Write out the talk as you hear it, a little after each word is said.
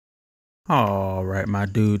All right, my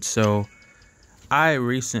dude. So I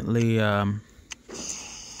recently, I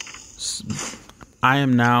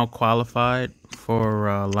am now qualified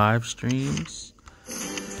for live streams.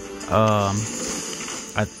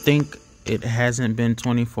 I think it hasn't been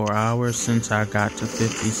 24 hours since I got to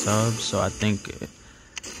 50 subs, so I think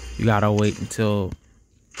you gotta wait until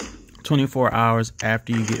 24 hours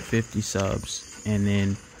after you get 50 subs, and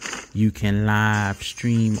then you can live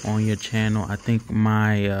stream on your channel. I think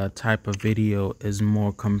my type of video is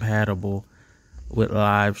more compatible with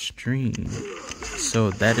live stream,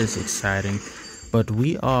 so that is exciting. But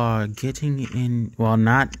we are getting in, well,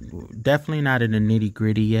 definitely not in the nitty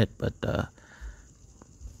gritty yet, but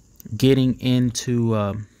getting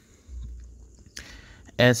into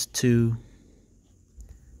S2.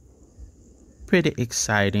 Pretty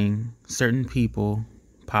exciting. Certain people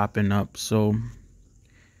popping up, so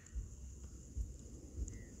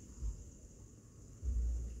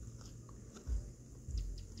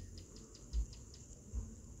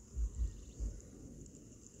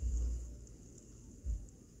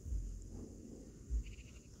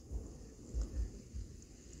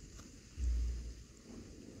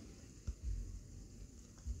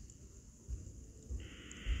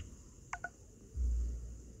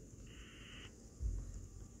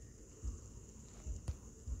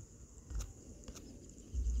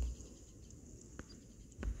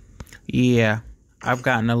yeah, I've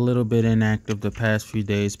gotten a little bit inactive the past few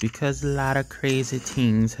days because a lot of crazy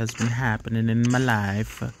things has been happening in my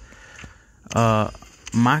life.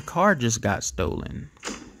 My car just got stolen.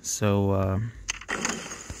 So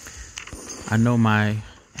I know my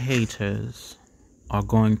haters are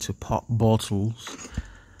going to pop bottles.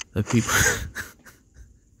 The people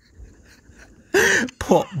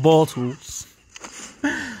pop bottles.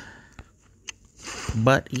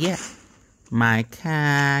 But yeah. My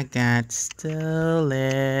car got stolen.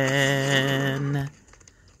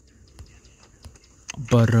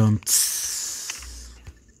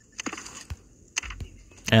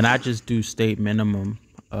 And I just do state minimum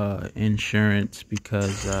insurance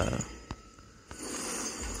because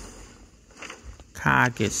car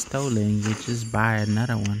gets stolen, you just buy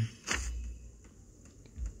another one.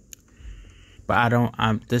 But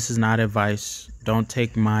this is not advice. Don't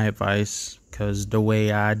take my advice, because the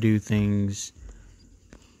way I do things,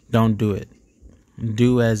 don't do it.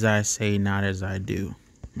 Do as I say, not as I do.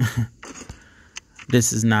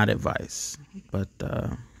 This is not advice. But,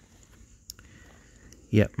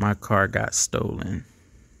 yep, my car got stolen.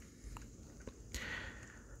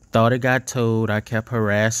 Thought it got towed. I kept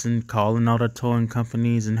calling all the towing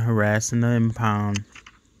companies and harassing the impound.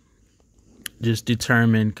 Just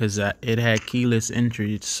determined, because it had keyless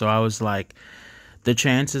entry. So I was like, the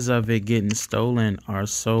chances of it getting stolen are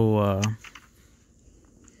so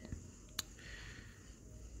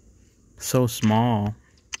small.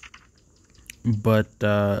 But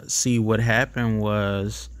see, what happened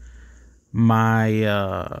was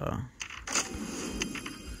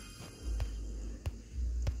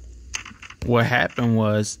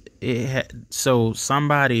so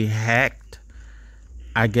somebody hacked.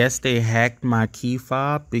 I guess they hacked my key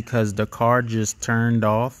fob because the car just turned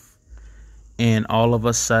off, and all of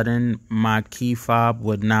a sudden my key fob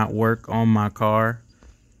would not work on my car,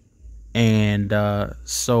 and my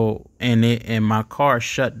car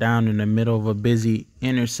shut down in the middle of a busy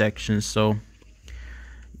intersection. So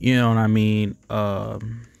you know what I mean.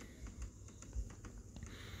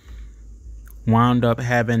 Wound up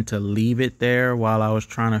having to leave it there while I was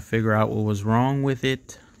trying to figure out what was wrong with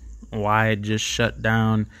it, why it just shut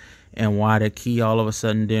down, and why the key all of a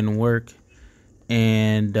sudden didn't work.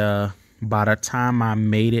 And by the time I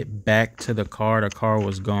made it back to the car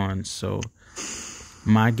was gone. So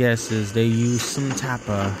my guess is they used some type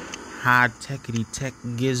of tech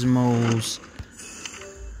gizmos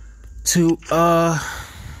to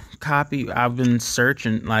copy. I've been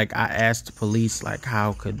searching, like I asked the police, like,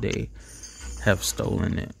 how could they have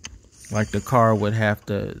stolen it? Like, the car would have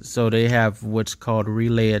to, so they have what's called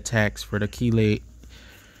relay attacks for the keyless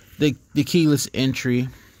entry.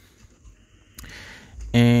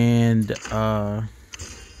 And I'm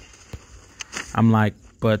like,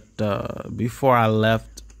 but before I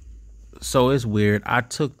left, so it's weird.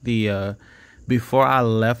 Before I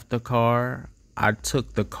left the car, I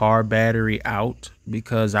took the car battery out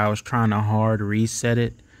because I was trying to hard reset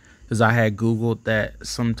it. Because I had Googled that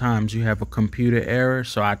sometimes you have a computer error.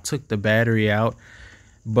 So I took the battery out.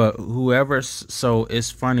 But so it's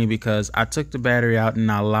funny because I took the battery out and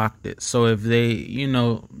I locked it. So if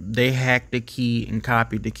they hacked the key and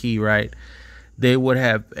copied the key, right? They would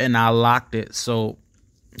have, and I locked it. So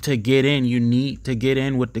to get in,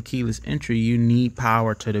 with the keyless entry, you need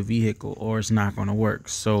power to the vehicle or it's not going to work.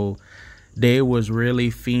 So they was really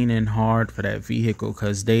fiending hard for that vehicle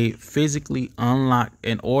because they physically unlocked,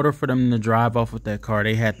 in order for them to drive off with that car,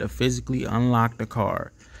 they had to physically unlock the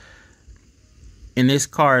car. And this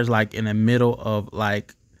car is like in the middle of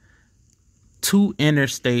like two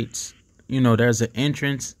interstates. You know, there's an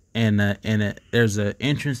entrance there's an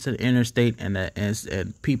entrance to the interstate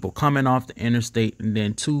and people coming off the interstate, and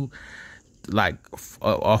then two, like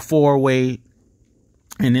a four-way,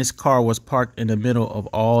 and this car was parked in the middle of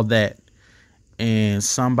all that. And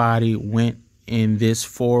somebody went in this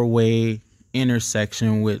four-way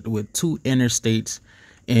intersection with two interstates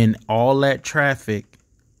and all that traffic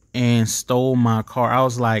and stole my car. I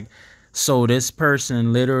was like, so this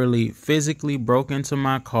person literally physically broke into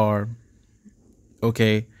my car.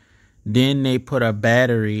 Okay. Then they put a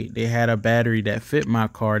battery. They had a battery that fit my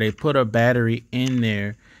car. They put a battery in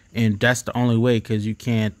there, and that's the only way because you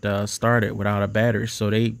can't start it without a battery. So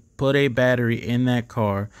they put a battery in that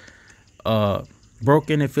car. Broke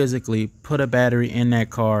in it physically, put a battery in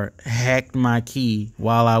that car, hacked my key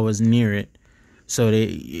while I was near it. So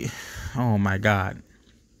they, oh my God.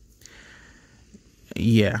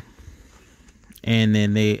 Yeah. And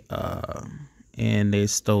then they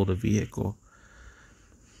stole the vehicle.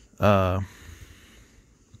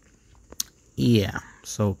 Yeah.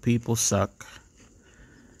 So people suck.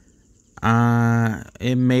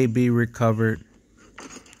 It may be recovered.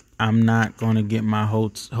 I'm not going to get my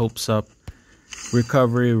hopes up.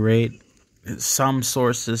 Recovery rate, some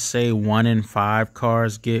sources say 1 in 5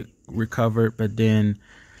 cars get recovered, but then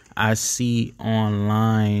I see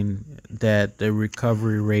online that the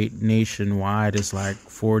recovery rate nationwide is like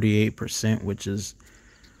 48%, which is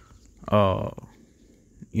 1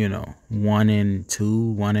 in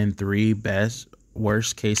 2, 1 in 3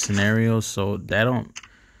 worst case scenario. So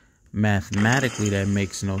mathematically that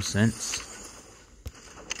makes no sense.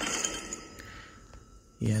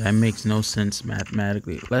 Yeah, that makes no sense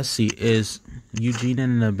mathematically. Let's see. Is Eugene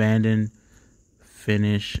in an abandoned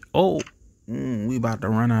finish? Oh, we about to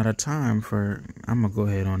run out of time I'm going to go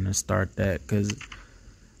ahead on and start that because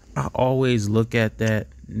I always look at that.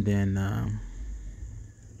 Then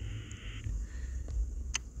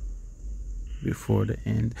before the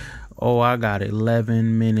end. Oh, I got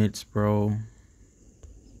 11 minutes, bro.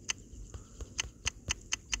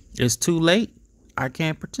 It's too late. I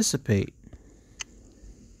can't participate.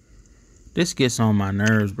 This gets on my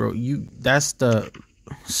nerves, bro. That's the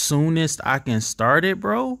soonest I can start it,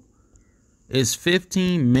 bro. It's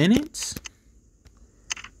 15 minutes.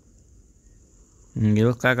 It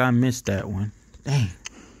looks like I missed that one. Dang.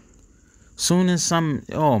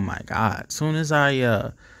 Oh my God. Soon as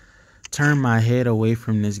I turn my head away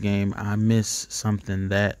from this game, I miss something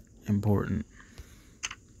that important.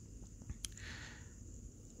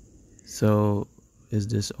 So, is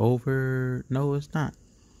this over? No, it's not.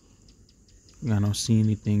 I don't see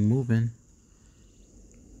anything moving.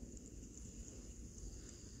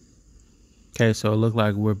 Okay, so it looked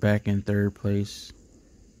like we're back in third place.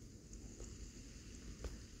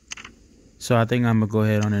 So I think I'm going to go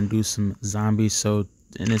ahead on and do some zombies. So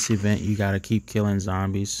in this event, you got to keep killing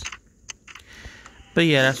zombies. But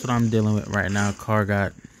yeah, that's what I'm dealing with right now. Car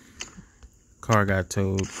got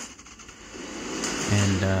towed.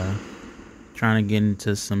 And trying to get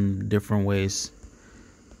into some different ways.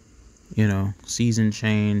 Season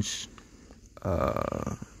change,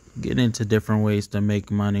 get into different ways to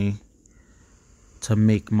make money, to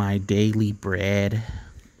make my daily bread.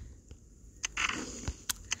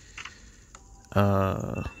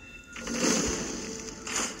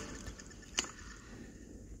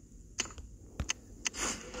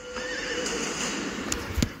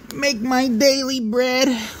 Make my daily bread.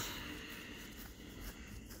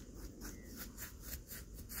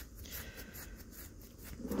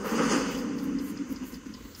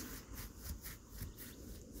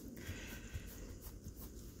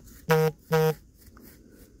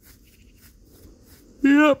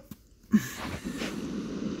 Yep.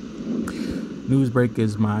 Newsbreak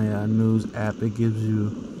is my news app. It gives you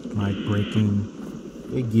like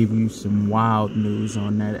it gives you some wild news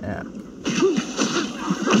on that app.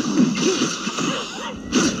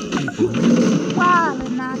 Wild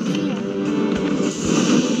and not here.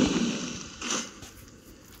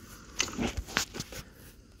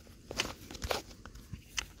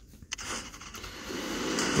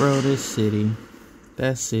 Bro, this city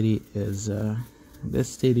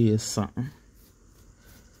is something.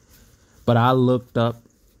 But I looked up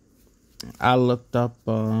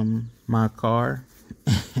my car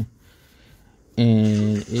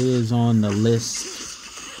and it is on the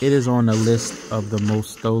list it is on the list of the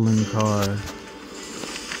most stolen cars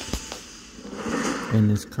in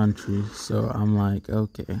this country. So I'm like,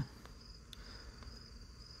 okay.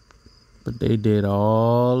 But they did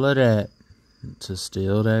all of that to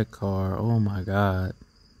steal that car. Oh my God.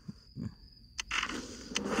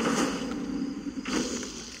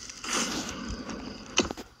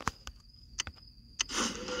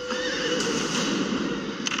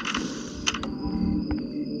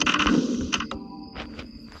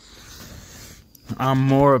 I'm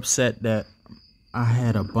more upset that I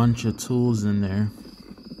had a bunch of tools in there.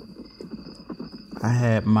 I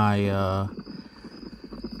had my torque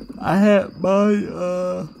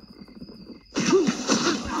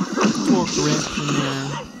wrench in there.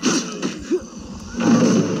 I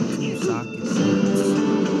had 2 socket sets.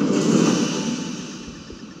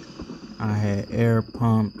 I had air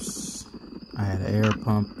pumps. I had an air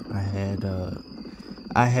pump.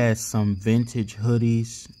 I had some vintage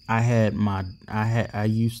hoodies. I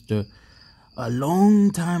used to, a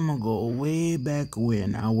long time ago, way back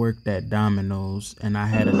when, I worked at Domino's, and I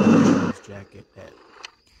had a Domino's jacket that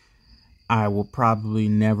I will probably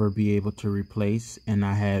never be able to replace. And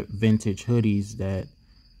I had vintage hoodies that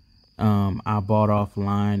I bought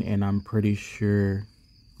offline, and I'm pretty sure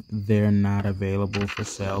they're not available for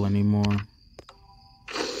sale anymore.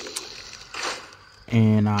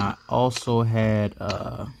 And I also had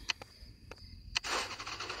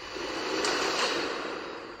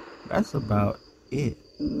that's about it.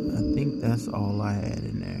 I think that's all I had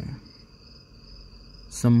in there.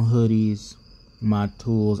 Some hoodies, my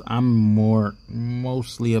tools. I'm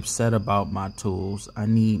mostly upset about my tools. I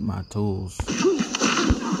need my tools.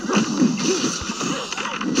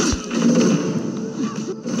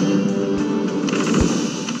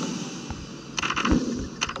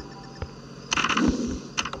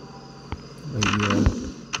 But yeah,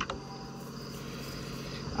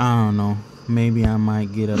 I don't know. Maybe I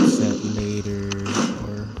might get upset later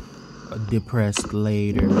or depressed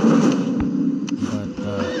later. But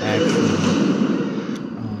actually,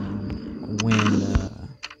 when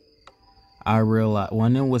I realized,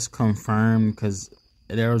 when it was confirmed, because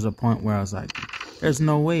there was a point where I was like, there's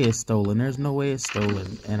no way it's stolen. There's no way it's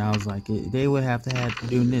stolen. And I was like, they would have to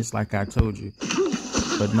do this like I told you.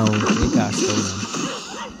 But no, it got stolen.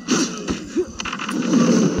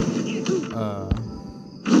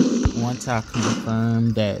 Once I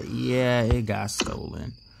confirmed that, yeah, it got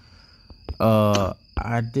stolen,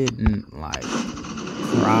 I didn't like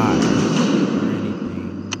cry or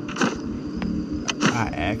anything. I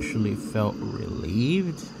actually felt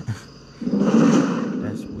relieved.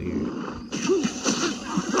 That's weird.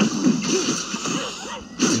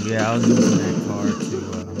 Yeah, I was using that car to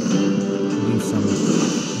do some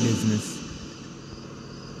business.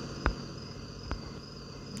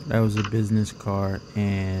 That was a business car,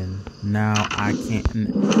 and now I can't.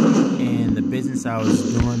 And the business I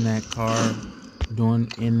was doing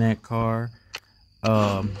in that car,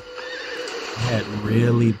 had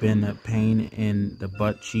really been a pain in the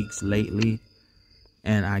butt cheeks lately,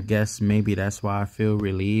 and I guess maybe that's why I feel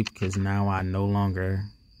relieved, because now I no longer.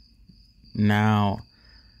 Now,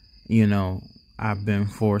 you know, I've been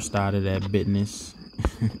forced out of that business.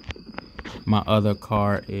 My other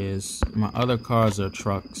cars are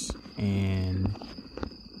trucks, and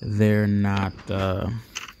they're not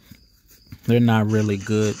really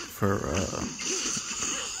good for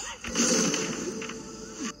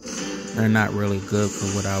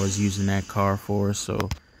what I was using that car for. So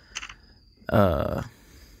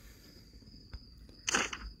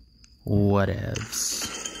whatevs.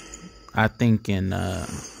 I think in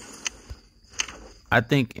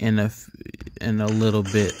a little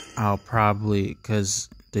bit I'll probably, because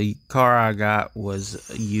the car I got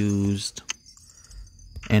was used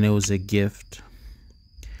and it was a gift,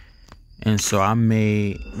 and so I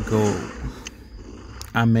may go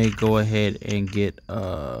ahead and get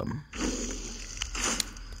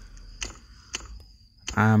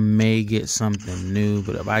I may get something new.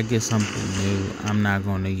 But if I get something new, I'm not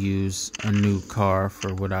going to use a new car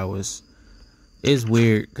for what I was. It's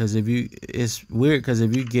weird because if you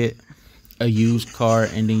get a used car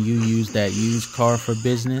and then you use that used car for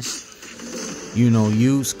business,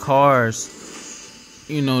 used cars,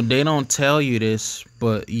 they don't tell you this,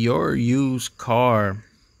 but your used car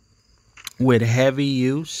with heavy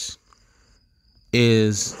use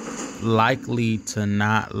is likely to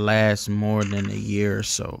not last more than a year or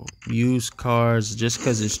so. Used cars, just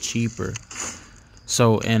because it's cheaper.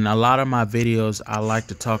 So in a lot of my videos, I like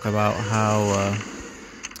to talk about how,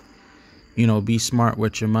 be smart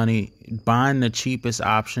with your money. Buying the cheapest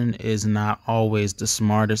option is not always the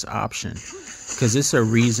smartest option, because it's a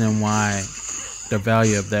reason why the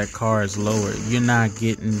value of that car is lower. You're not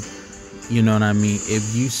getting, you know what I mean?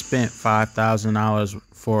 If you spent $5,000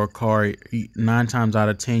 for a car, 9 times out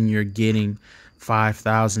of 10, you're getting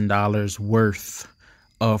 $5,000 worth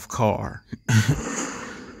of car.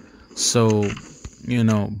 So, you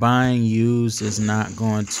know, buying used is not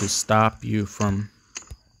going to stop you from,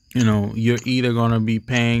 you know, you're either going to be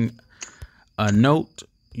paying a note,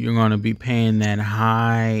 you're going to be paying that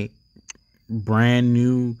high brand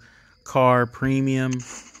new car premium.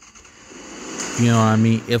 You know what I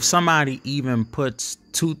mean? If somebody even puts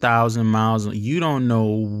 2,000 miles, you don't know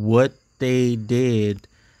what they did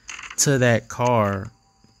to that car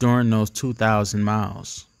during those 2,000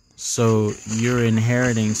 miles. So you're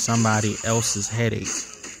inheriting somebody else's headache.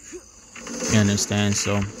 You understand?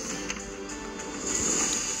 So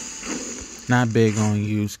not big on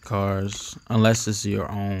used cars unless it's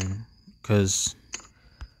your own, because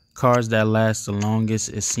cars that last the longest,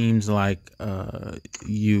 it seems like the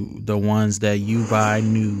ones that you buy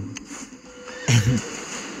new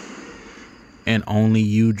and only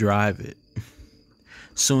you drive it.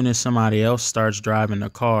 Soon as somebody else starts driving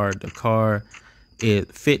the car,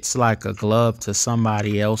 it fits like a glove to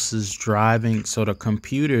somebody else's driving. So the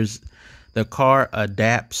car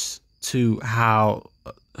adapts to how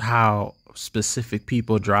specific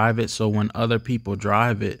people drive it. So when other people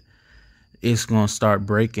drive it, it's going to start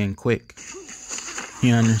breaking quick.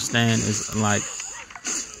 You understand? It's like,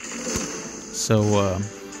 so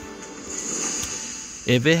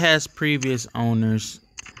if it has previous owners,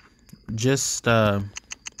 just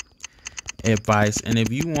advice. And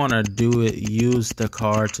if you want to do it, use the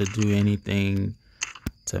car to do anything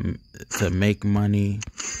to make money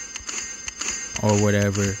or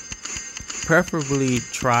whatever. Preferably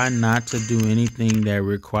try not to do anything that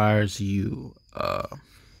requires you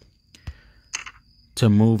to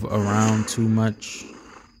move around too much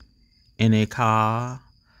in a car.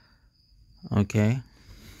 Okay.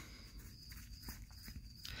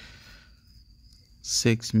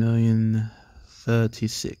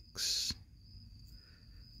 6,036,000.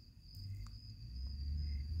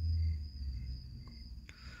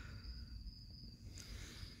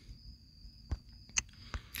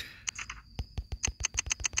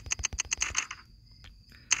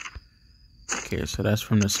 Okay, so that's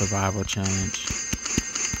from the survival challenge.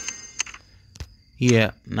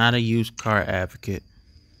 Yeah, not a used car advocate.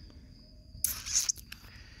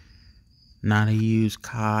 Not a used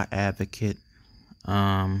car advocate.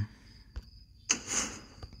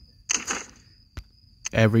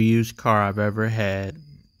 Every used car I've ever had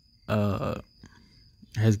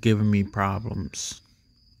has given me problems.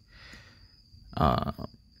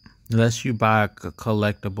 Unless you buy a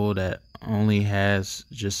collectible that only has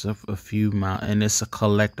just a few miles, and it's a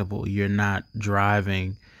collectible, you're not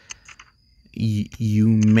driving. You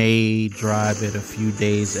may drive it a few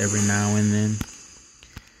days every now and then,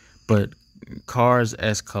 but cars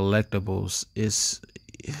as collectibles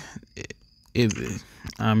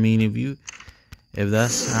if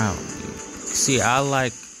that's how, see, I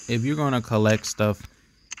like, if you're gonna collect stuff,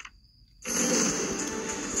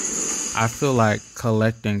 I feel like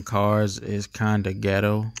collecting cars is kind of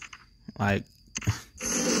ghetto. Like,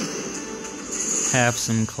 have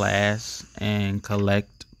some class and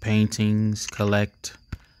collect paintings, collect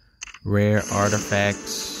rare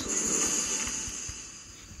artifacts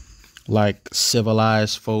like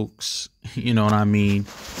civilized folks, you know what I mean?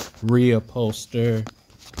 Reupholster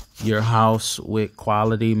your house with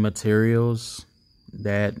quality materials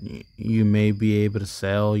that you may be able to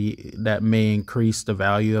sell, that may increase the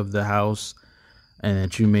value of the house and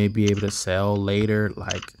that you may be able to sell later.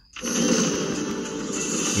 Like,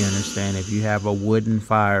 you understand? If you have a wooden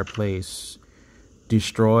fireplace,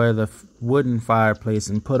 destroy the wooden fireplace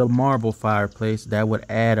and put a marble fireplace. That would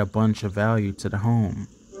add a bunch of value to the home.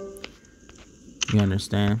 You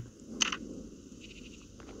understand?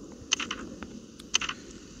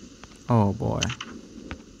 Oh boy.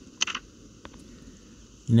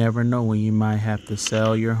 You never know when you might have to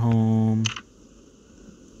sell your home.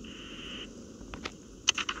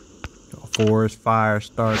 A forest fire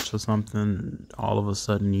starts or something, all of a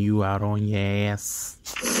sudden you out on your ass.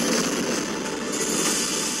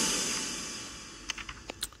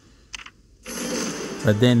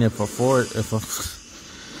 But then if a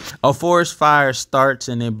forest fire starts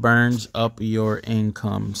and it burns up your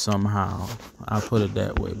income somehow, I'll put it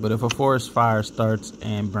that way. But if a forest fire starts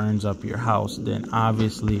and burns up your house, then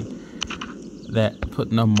obviously that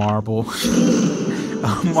putting a marble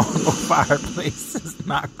fireplace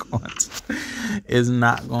is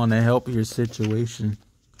not going to help your situation.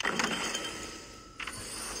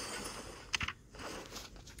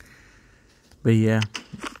 But yeah,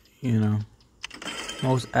 you know,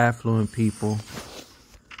 most affluent people,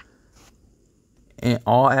 and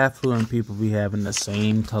all affluent people be having the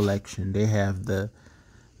same collection. They have the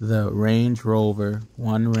Range Rover,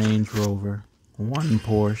 one Porsche,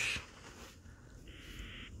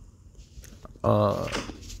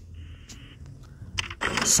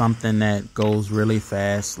 something that goes really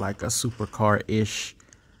fast, like a supercar-ish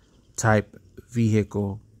type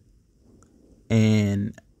vehicle,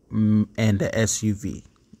 and the SUV.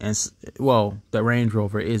 And well, the Range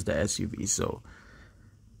Rover is the SUV, so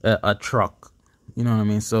a truck. You know what I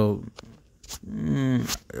mean? So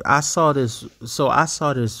I saw this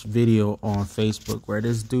video on Facebook where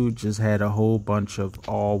this dude just had a whole bunch of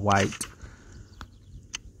all white,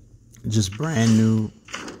 just brand new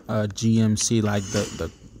GMC, like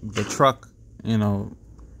the truck, you know,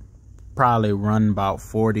 probably run about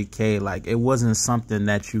 40K. Like, it wasn't something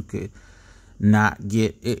that you could not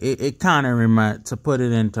get. It kind of remind, to put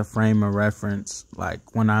it into frame of reference,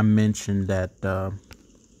 like when I mentioned that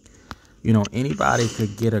you know, anybody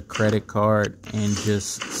could get a credit card and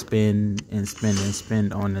just spend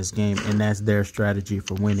on this game, and that's their strategy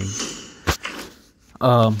for winning.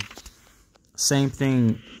 Same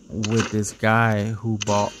thing with this guy who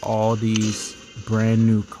bought all these brand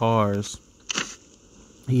new cars.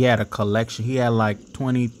 He had a collection. He had like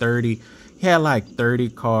 20, 30. He had like 30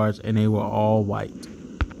 cars, and they were all white.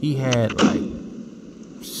 He had like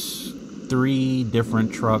 3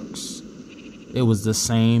 different trucks. It was the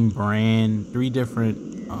same brand, 3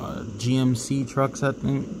 different GMC trucks, I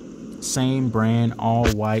think. Same brand, all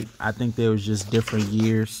white. I think they was just different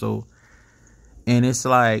years. So, and it's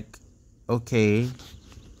like, okay,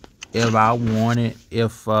 if I wanted,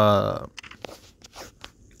 if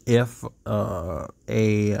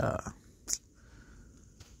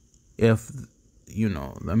you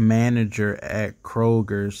know, the manager at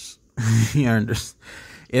Kroger's, you understand,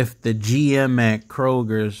 if the GM at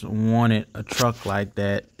Kroger's wanted a truck like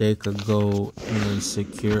that, they could go and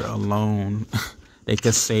secure a loan. They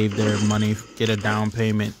could save their money, get a down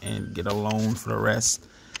payment, and get a loan for the rest.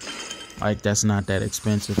 Like, that's not that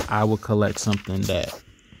expensive. I would collect something that,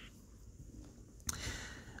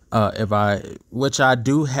 which I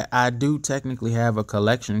do technically have a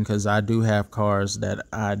collection, because I do have cars that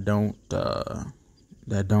I don't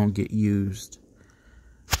get used.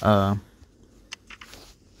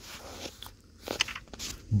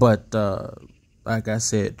 But like I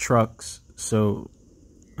said, trucks. So,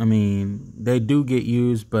 I mean, they do get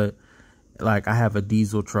used, but like, I have a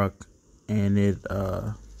diesel truck, and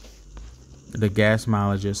the gas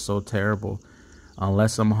mileage is so terrible.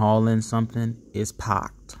 Unless I'm hauling something, it's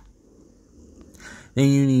packed. Then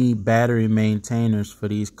you need battery maintainers for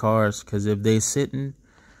these cars, because if they sitting,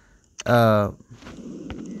 car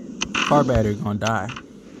battery gonna die.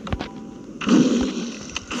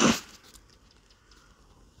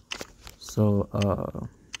 So,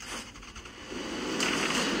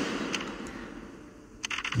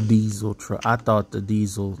 diesel truck. I thought the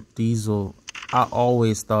diesel, I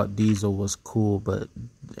always thought diesel was cool, but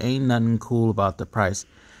ain't nothing cool about the price.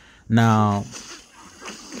 Now,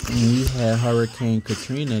 when we had Hurricane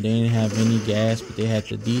Katrina, they didn't have any gas, but they had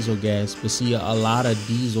the diesel gas. But see, a lot of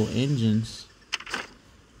diesel engines,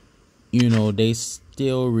 you know, they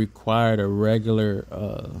still required a regular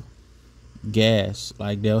gas.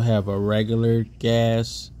 Like, they'll have a regular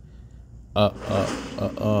gas, a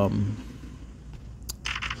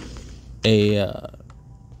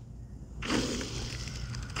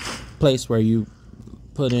place where you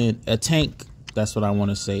put in a tank. That's what I want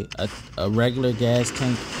to say. A regular gas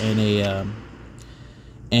tank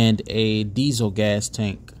and a diesel gas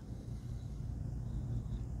tank.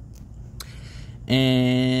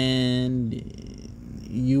 And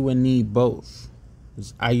you would need both.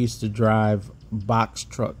 I used to drive box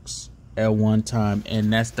trucks at one time,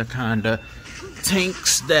 and that's the kind of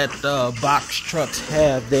tanks that box trucks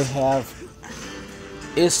have. They have,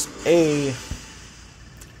 it's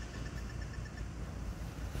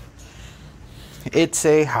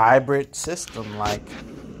a hybrid system. Like,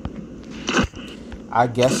 I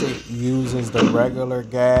guess it uses the regular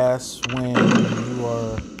gas when you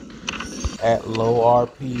are at low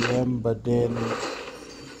RPM, but then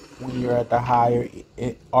when you're at the higher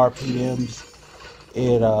RPMs,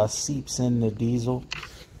 it seeps in the diesel.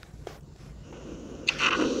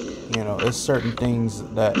 You know, it's certain things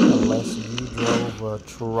that unless you drove a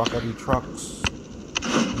truckity trucks,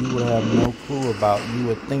 you would have no clue about. You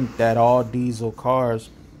would think that all diesel cars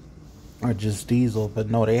are just diesel, but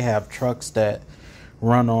no, they have trucks that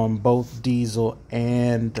run on both diesel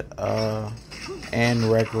and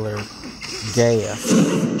regular gas.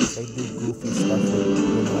 They do goofy stuff with,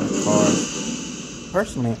 you know, cars.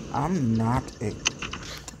 Personally, I'm not a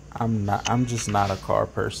I'm just not a car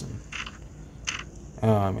person. You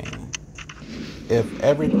know what I mean? If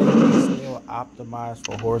everything is still optimized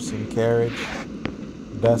for horse and carriage,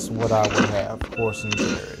 that's what I would have, horse and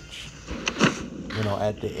carriage.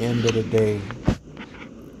 At the end of the day,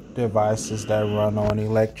 devices that run on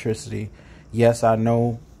electricity. Yes, I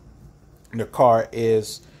know the car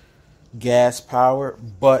is gas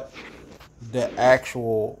powered, but the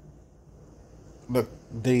actual the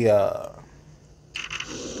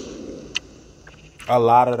a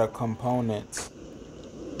lot of the components,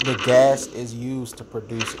 the gas is used to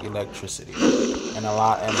produce electricity, and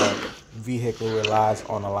the vehicle relies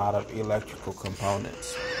on a lot of electrical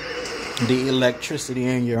components. The electricity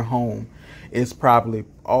in your home is probably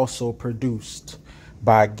also produced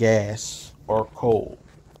by gas or coal.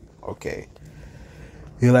 Okay.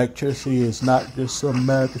 Electricity is not just some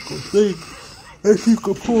magical thing that you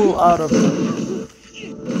can pull out of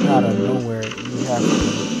nowhere. You have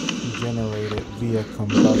to generate it via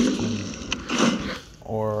combustion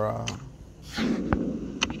or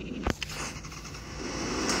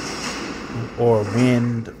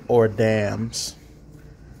wind or dams.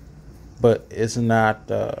 But it's not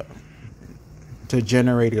to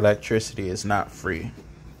generate electricity is not free,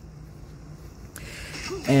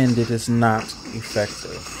 and it is not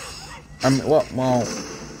effective. I mean, well,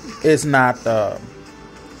 it's not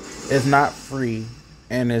free,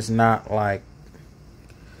 and it's not like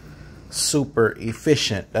super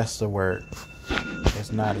efficient. That's the word.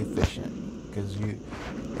 It's not efficient because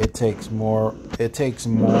it takes more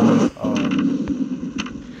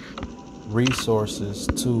resources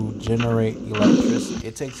to generate electricity.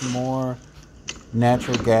 It takes more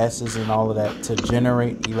natural gases and all of that to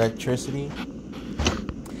generate electricity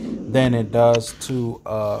than it does to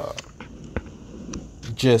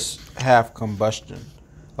just have combustion,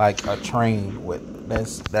 like a train that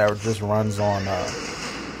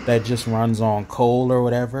just runs on coal or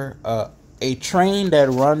whatever. A train that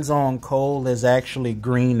runs on coal is actually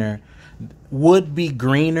would be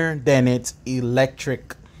greener than its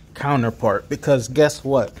electric counterpart, because guess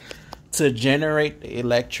what? To generate the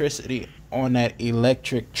electricity on that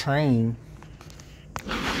electric train,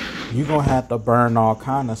 you're gonna have to burn all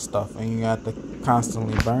kind of stuff, and you have to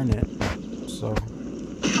constantly burn it. So,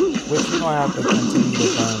 which you're gonna have to continue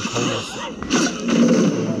to burn coal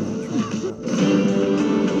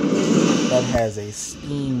that has a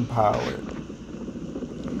steam power.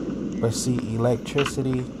 But see,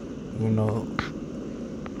 electricity,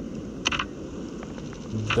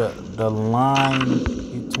 the line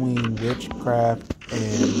between witchcraft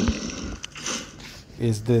and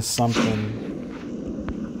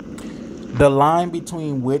the line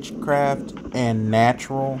between witchcraft and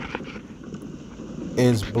natural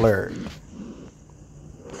is blurred,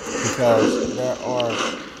 because there are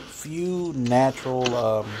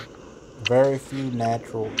very few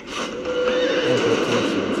natural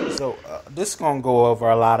implications. So this is gonna go over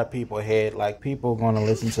a lot of people's head. Like, people are gonna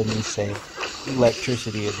listen to me say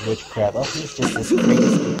electricity is witchcraft. Oh, he's just this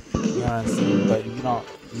crazy. You know what I'm saying? But you don't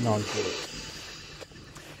get it.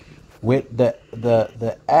 With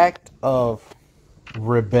the act of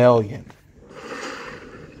rebellion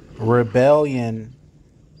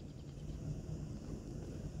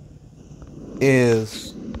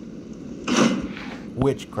is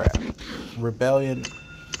witchcraft. Rebellion,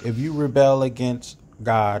 if you rebel against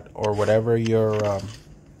God or whatever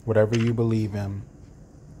you believe in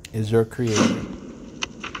is your creator,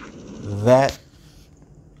 that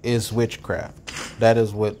is witchcraft. That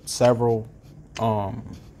is what several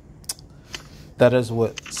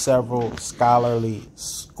scholarly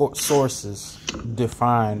sources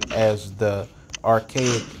define as the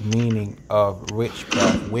archaic meaning of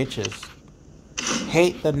witchcraft. Witches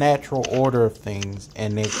hate the natural order of things,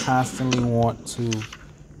 and they constantly want to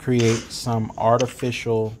create some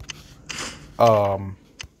artificial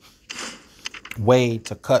way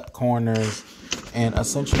to cut corners and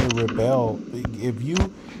essentially rebel.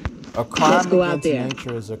 A crime against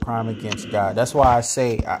nature is a crime against God. That's why I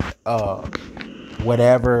say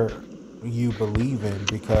whatever you believe in,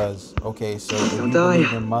 because so if you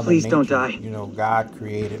believe in Mother Nature, don't die. God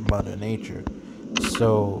created Mother Nature,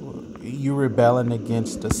 so you rebelling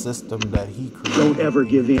against the system that He created. Don't ever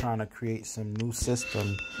give in. Trying to create some new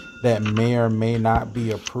system that may or may not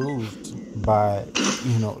be approved by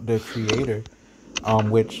the Creator.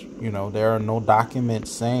 Which there are no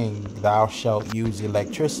documents saying thou shalt use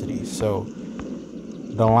electricity, so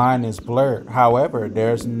the line is blurred. However,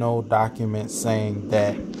 there's no document saying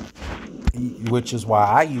that, which is why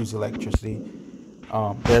I use electricity.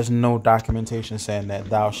 There's no documentation saying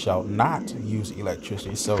that thou shalt not use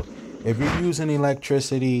electricity. So if you're using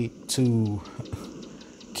electricity to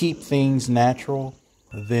keep things natural,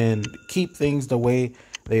 then keep things the way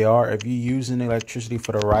they are. If you're using electricity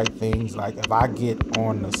for the right things, like if I get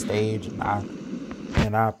on the stage and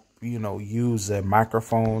I use a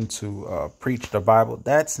microphone to preach the Bible,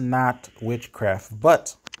 that's not witchcraft.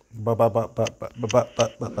 But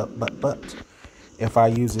if I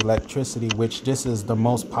use electricity, which this is the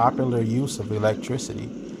most popular use of electricity,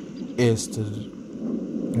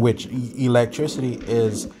 electricity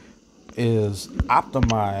is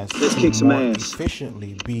optimized to more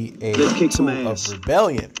efficiently be a tool of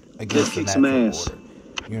rebellion against the natural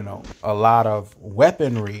order. A lot of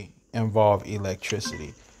weaponry involve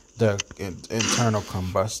electricity. The internal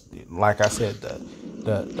combustion, like I said,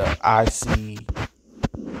 the ICE,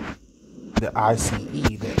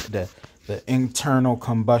 the internal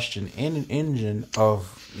combustion engine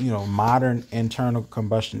of modern internal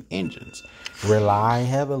combustion engines rely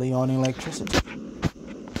heavily on electricity,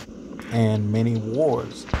 and many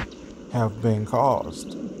wars have been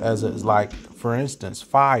caused as it's like, for instance,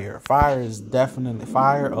 fire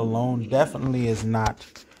alone definitely is not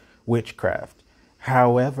witchcraft.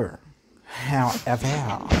 However,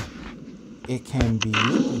 it can be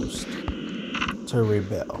used to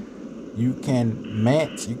rebel. You can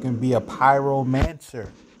be a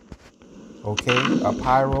pyromancer. Okay, a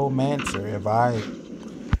pyromancer. If I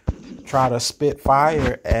try to spit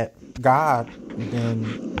fire at God,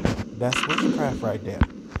 then that's witchcraft right there.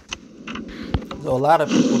 So a lot of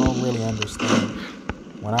people don't really understand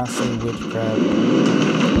when I say witchcraft.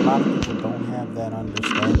 A lot of people don't have that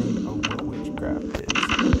understanding of what witchcraft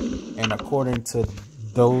is. And according to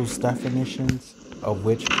those definitions of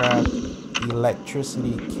witchcraft,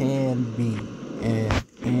 electricity can be,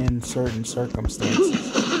 in certain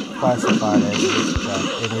circumstances, classified as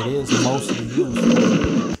witchcraft, and it is mostly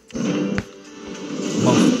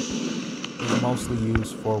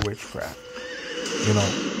used for witchcraft.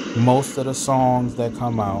 Most of the songs that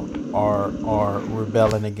come out are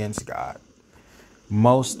rebelling against God.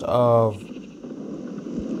 Most technology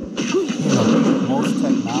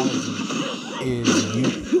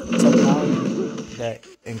that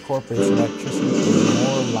incorporates electricity is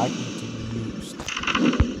more likely to be used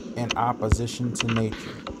in opposition to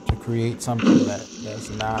nature to create something that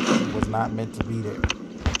was not meant to be there.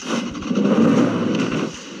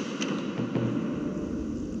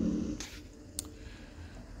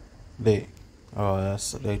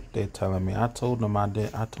 They're telling me. I told them I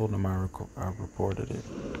did. I told them I reported it.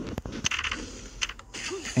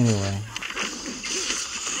 Anyway.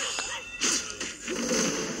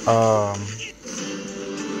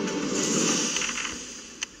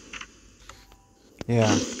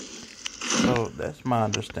 Yeah. So that's my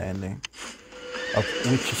understanding of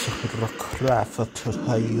witchcraft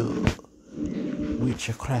to you.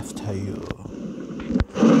 Witchcraft to you.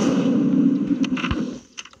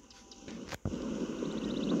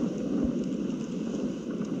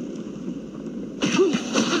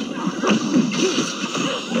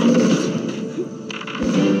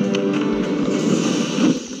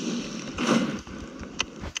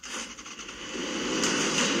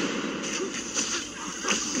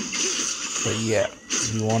 But yeah,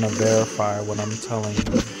 you want to verify what I'm telling you.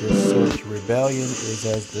 Just search rebellion is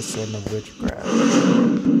as the sin of witchcraft.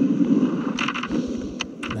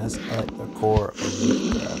 And that's at the core of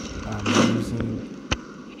witchcraft.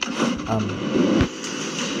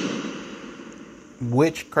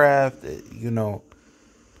 Witchcraft,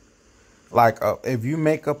 like if you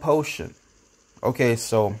make a potion. Okay,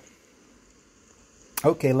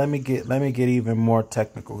 let me get even more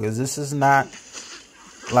technical, because this is not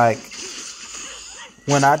like,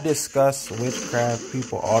 when I discuss witchcraft,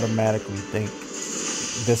 people automatically think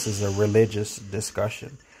this is a religious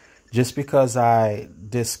discussion. Just because I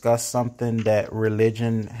discuss something that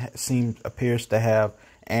religion appears to have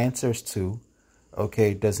answers to,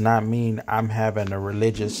 okay, does not mean I'm having a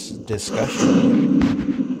religious discussion.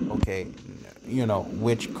 Okay,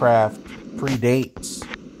 witchcraft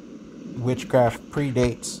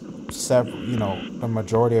predates several, the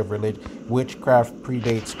majority of religion. Witchcraft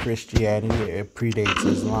predates Christianity, it predates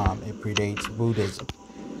Islam, it predates Buddhism.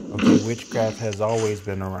 Okay, witchcraft has always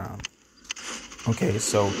been around. Okay,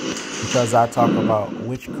 so because I talk about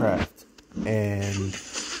witchcraft and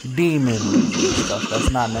demons and stuff, that's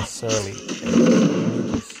not necessarily a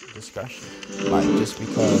religious discussion. Like, just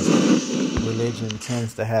because religion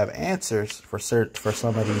tends to have answers for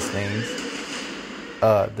some of these things,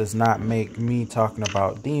 does not make me talking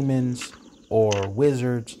about demons or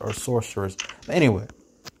wizards or sorcerers. Anyway,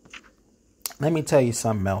 let me tell you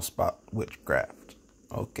something else about witchcraft.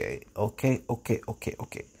 Okay.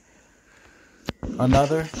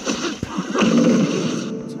 Another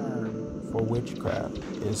term for witchcraft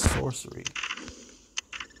is sorcery.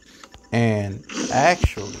 And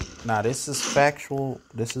actually, now this is factual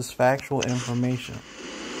information.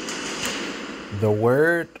 The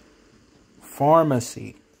word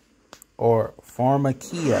pharmacy or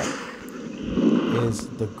pharmakia is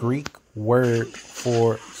the Greek word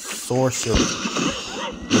for sorcery.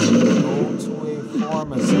 When you go to a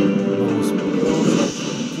pharmacy, those pills that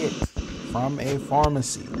you get from a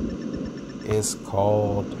pharmacy is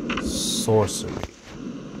called sorcery.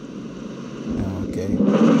 Okay?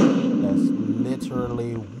 That's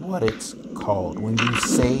literally what it's called. When you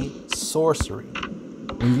say sorcery,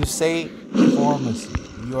 when you say pharmacy,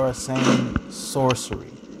 you are saying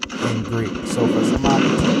sorcery in Greek. So for somebody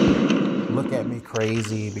to look at me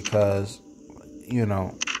crazy because,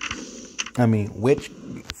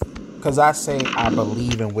 because I say I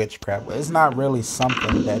believe in witchcraft, but it's not really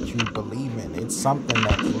something that you believe in. It's something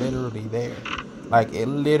that's literally there. Like, it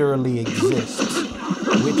literally exists.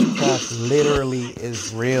 Witchcraft literally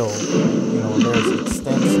is real. There's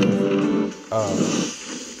extensive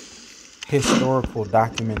historical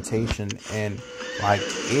documentation, and like,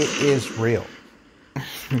 it is real.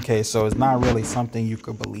 Okay, so it's not really something you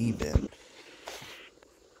could believe in.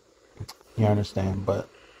 You understand? But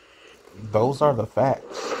those are the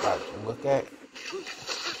facts. Like, look at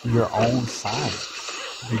your own science.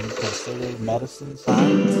 Do you consider medicine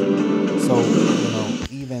science? So,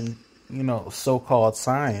 even, so-called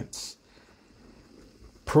science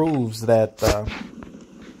proves that,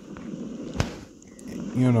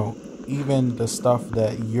 even the stuff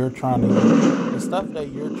that you're trying to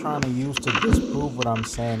use to disprove what I'm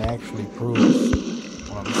saying actually proves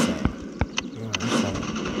what I'm saying. You know what I'm saying?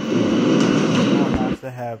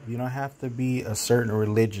 You don't have to be a certain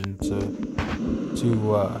religion to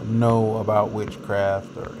know about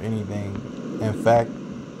witchcraft or anything. In fact,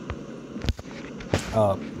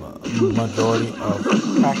 majority of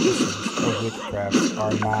practices of witchcraft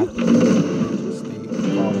are not religious. They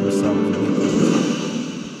call themselves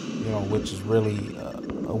witches, which is really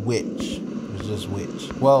a witch. It's just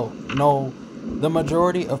witch. Well, no, the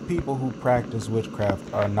majority of people who practice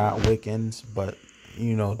witchcraft are not Wiccans, but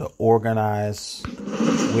the organized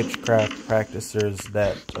witchcraft practitioners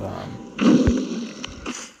that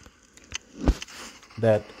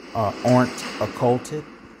aren't occulted.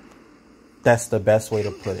 That's the best way to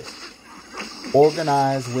put it.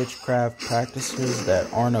 Organized witchcraft practitioners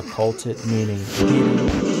that aren't occulted, meaning hidden.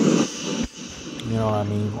 You know what I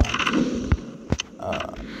mean? Like,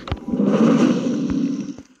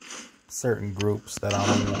 certain groups that I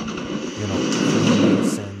don't want.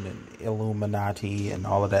 Freemason and Illuminati and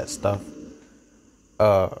all of that stuff.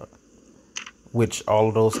 Which all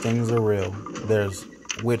of those things are real. There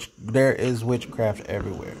is witchcraft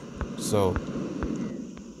everywhere. So,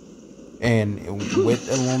 and with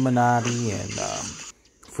Illuminati and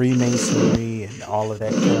Freemasonry and all of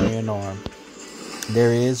that carrying on,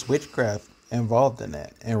 there is witchcraft involved in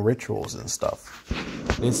that, and rituals and stuff.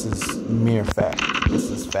 This is mere fact.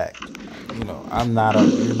 This is fact. I'm not a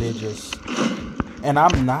religious, and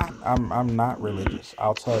I'm not religious.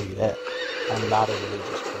 I'll tell you that. I'm not a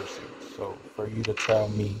religious person. So for you to tell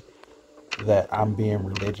me that I'm being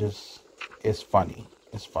religious is funny.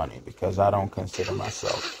 It's funny because I don't consider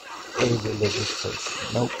myself a religious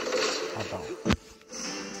person. Nope, I don't.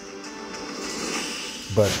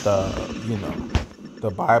 But the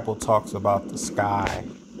Bible talks about the sky.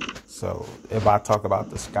 So if I talk about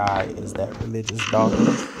the sky, is that religious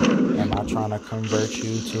dogma? Am I trying to convert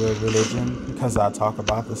you to a religion because I talk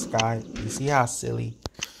about the sky? You see how silly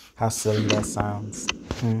that sounds?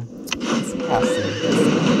 You see how silly that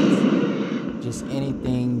sounds? Just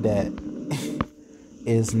anything that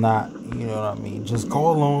is not, just go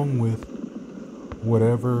along with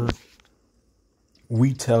whatever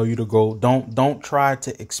we tell you to go. Don't try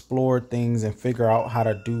to explore things and figure out how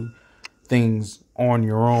to do things on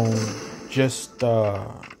your own. Just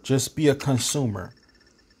be a consumer.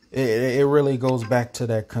 It really goes back to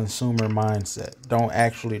that consumer mindset. Don't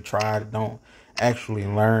actually try. Don't actually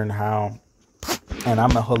learn how. And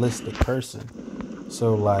I'm a holistic person,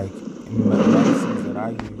 so like medicines that I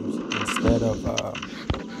use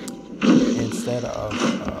instead of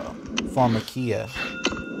pharmakia,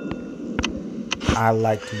 I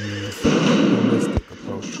like to use holistic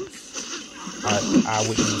approaches. I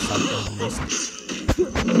would use something holistic.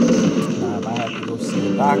 Now, if I have to go see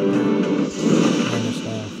a doctor, you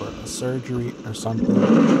understand, for a surgery or something,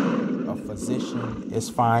 a physician, it's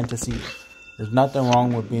fine to see. There's nothing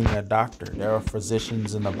wrong with being a doctor. There are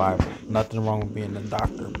physicians in the Bible. Nothing wrong with being a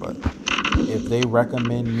doctor. But if they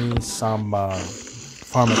recommend me some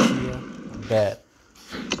pharmacia that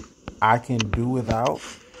I can do without,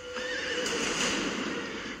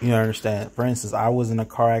 You understand? For instance, I was in a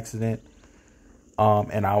car accident,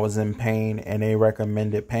 and I was in pain, and they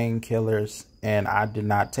recommended painkillers, and I did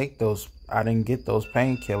not take those. I didn't get those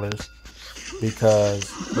painkillers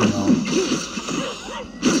because,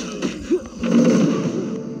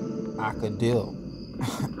 I could deal.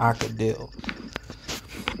 I could deal.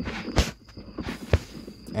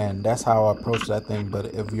 And that's how I approach that thing.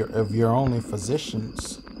 But if you're only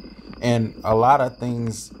physicians, and a lot of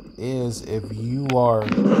things is, if you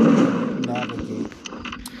navigate,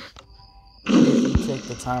 if you take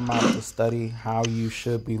the time out to study how you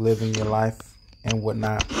should be living your life and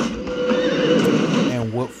whatnot,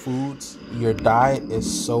 and what foods, your diet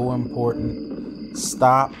is so important.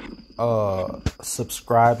 Stop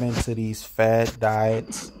subscribing to these fad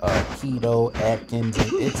diets, keto, Atkins,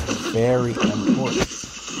 and it's very important.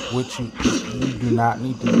 Which you do not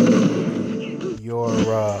need to do your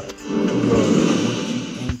what you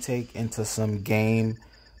intake into some game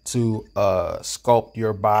to sculpt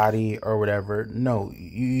your body or whatever. No,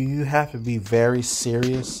 you have to be very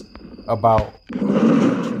serious about what you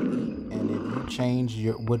eat, and if you change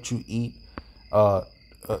what you eat,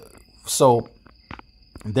 so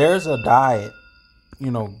there's a diet,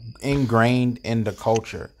 ingrained in the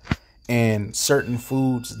culture, and certain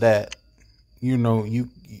foods that you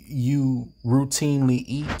routinely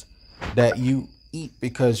eat, that you eat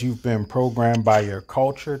because you've been programmed by your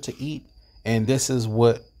culture to eat, and this is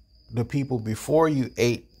what the people before you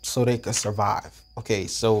ate so they could survive. Okay,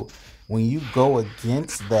 so when you go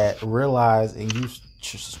against that, realize, and you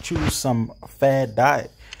choose some fad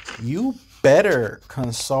diet, you better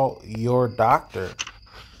consult your doctor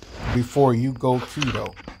before you go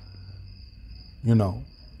keto.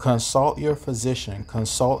 Consult your physician,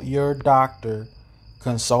 consult your doctor,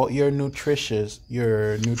 consult your nutritionist,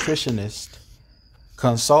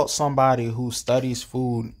 consult somebody who studies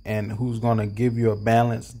food and who's going to give you a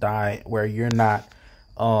balanced diet where you're not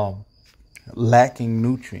lacking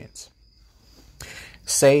nutrients.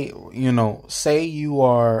 Say you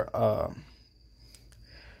are,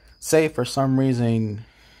 say for some reason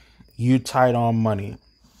you tight on money,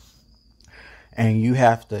 and you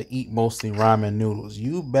have to eat mostly ramen noodles.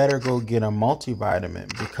 You better go get a multivitamin,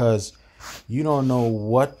 because you don't know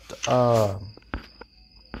what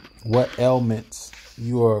ailments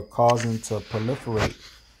you are causing to proliferate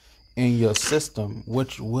in your system,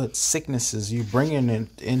 what sicknesses you bringing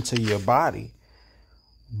into your body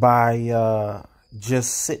by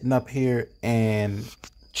just sitting up here and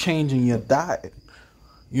changing your diet.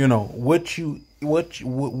 What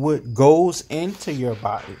goes into your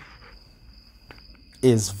body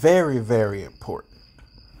is very, very important.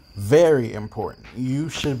 Very important. You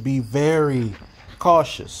should be very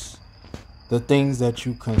cautious the things that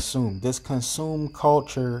you consume. This consume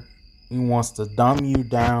culture wants to dumb you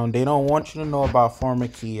down. They don't want you to know about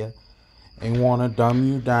pharmacia, and want to dumb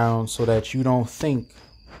you down so that you don't think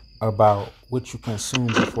about what you consume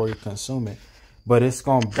before you consume it. But it's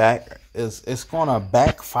gonna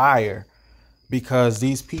backfire, because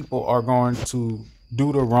these people are going to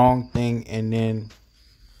do the wrong thing, and then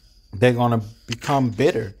they're going to become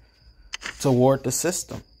bitter toward the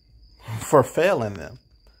system for failing them.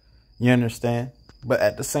 You understand? But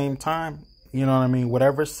at the same time, you know what I mean?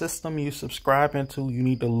 Whatever system you subscribe into, you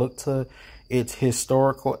need to look to its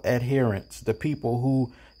historical adherents, the people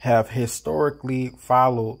who have historically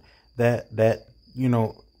followed that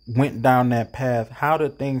went down that path. How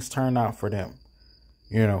did things turn out for them?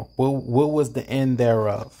 What was the end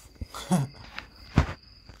thereof?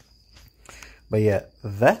 But yeah,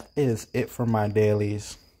 that is it for my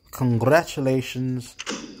dailies. Congratulations.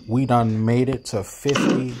 We done made it to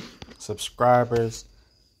 50 subscribers.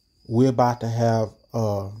 We're about to have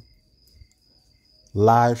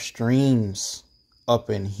live streams up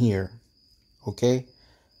in here. Okay?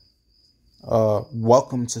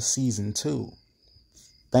 Welcome to season 2.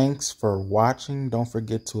 Thanks for watching. Don't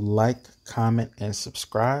forget to like, comment, and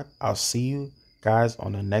subscribe. I'll see you guys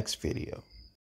on the next video.